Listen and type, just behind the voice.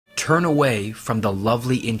Turn Away from the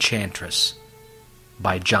Lovely Enchantress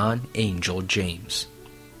by John Angell James.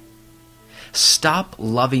 Stop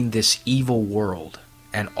loving this evil world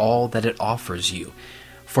and all that it offers you,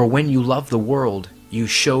 for when you love the world, you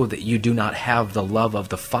show that you do not have the love of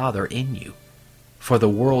the Father in you. For the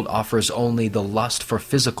world offers only the lust for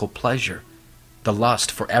physical pleasure, the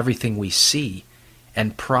lust for everything we see,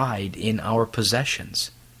 and pride in our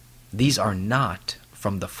possessions. These are not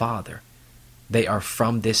from the Father. They are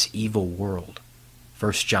from this evil world.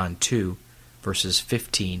 1 John 2, verses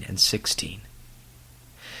 15 and 16.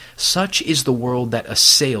 Such is the world that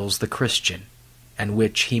assails the Christian, and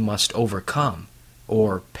which he must overcome,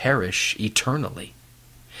 or perish eternally.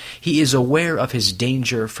 He is aware of his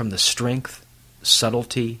danger from the strength,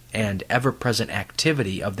 subtlety, and ever-present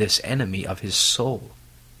activity of this enemy of his soul.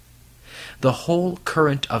 The whole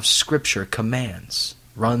current of Scripture commands,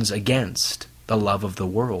 runs against the love of the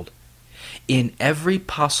world. In every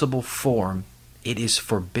possible form, it is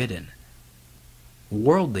forbidden.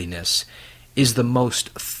 Worldliness is the most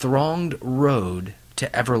thronged road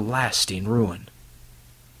to everlasting ruin.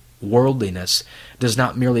 Worldliness does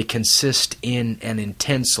not merely consist in an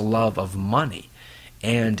intense love of money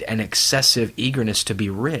and an excessive eagerness to be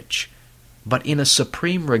rich, but in a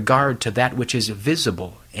supreme regard to that which is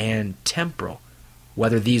visible and temporal,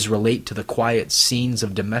 whether these relate to the quiet scenes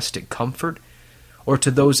of domestic comfort or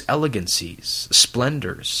to those elegancies,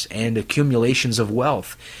 splendors, and accumulations of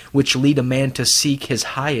wealth which lead a man to seek his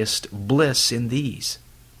highest bliss in these.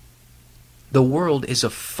 The world is a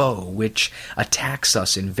foe which attacks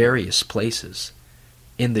us in various places.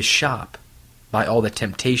 In the shop, by all the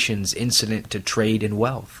temptations incident to trade and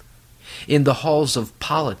wealth. In the halls of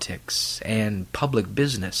politics and public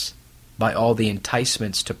business, by all the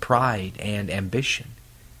enticements to pride and ambition.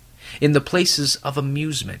 In the places of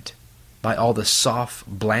amusement, by all the soft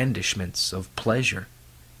blandishments of pleasure.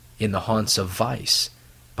 In the haunts of vice,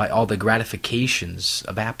 by all the gratifications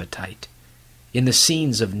of appetite. In the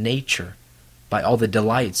scenes of nature, by all the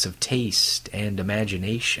delights of taste and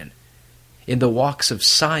imagination. In the walks of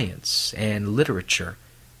science and literature,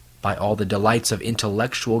 by all the delights of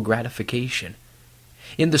intellectual gratification.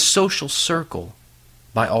 In the social circle,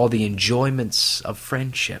 by all the enjoyments of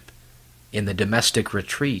friendship. In the domestic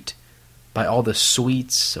retreat, by all the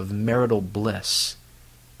sweets of marital bliss.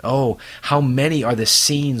 Oh, how many are the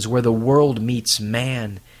scenes where the world meets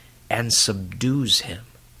man and subdues him!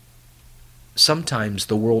 Sometimes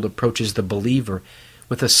the world approaches the believer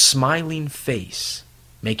with a smiling face,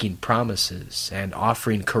 making promises and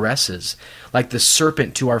offering caresses, like the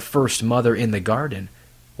serpent to our first mother in the garden,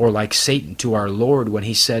 or like Satan to our Lord when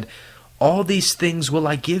he said, "All these things will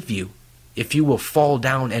I give you, if you will fall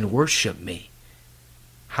down and worship me."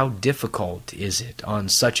 How difficult is it on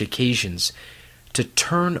such occasions to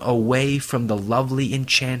turn away from the lovely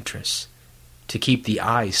enchantress, to keep the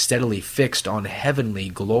eye steadily fixed on heavenly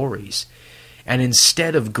glories, and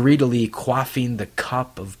instead of greedily quaffing the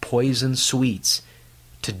cup of poison sweets,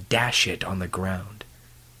 to dash it on the ground.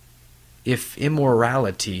 If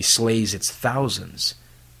immorality slays its thousands,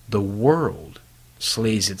 the world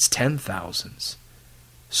slays its 10,000s.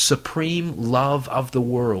 Supreme love of the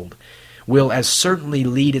world will as certainly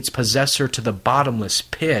lead its possessor to the bottomless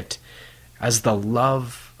pit as the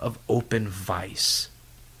love of open vice.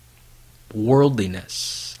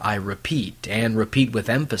 Worldliness, I repeat, and repeat with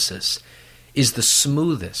emphasis, is the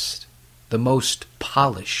smoothest, the most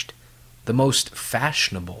polished, the most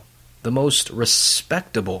fashionable, the most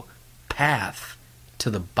respectable path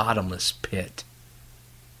to the bottomless pit.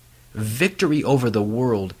 Victory over the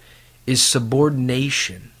world is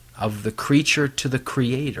subordination of the creature to the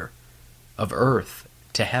Creator, of earth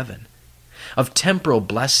to heaven, of temporal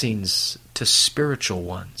blessings to spiritual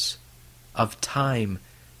ones, of time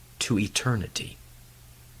to eternity.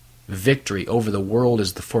 Victory over the world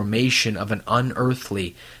is the formation of an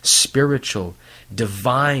unearthly, spiritual,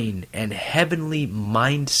 divine, and heavenly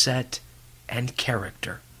mindset and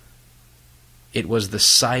character. It was the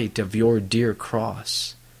sight of your dear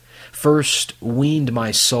cross first weaned my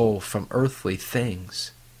soul from earthly things,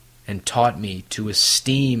 and taught me to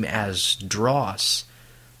esteem as dross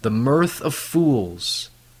the mirth of fools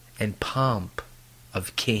and pomp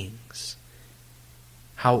of kings.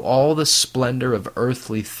 How all the splendor of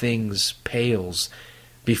earthly things pales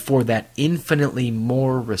before that infinitely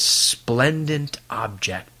more resplendent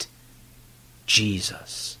object,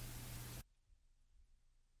 Jesus.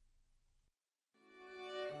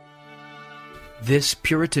 This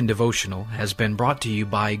Puritan devotional has been brought to you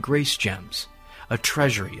by Grace Gems, a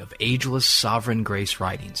treasury of ageless sovereign grace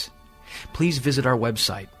writings. Please visit our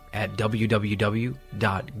website at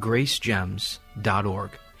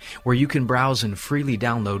www.gracegems.org where you can browse and freely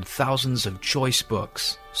download thousands of choice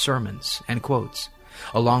books, sermons, and quotes,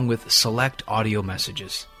 along with select audio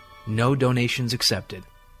messages. No donations accepted.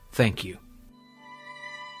 Thank you.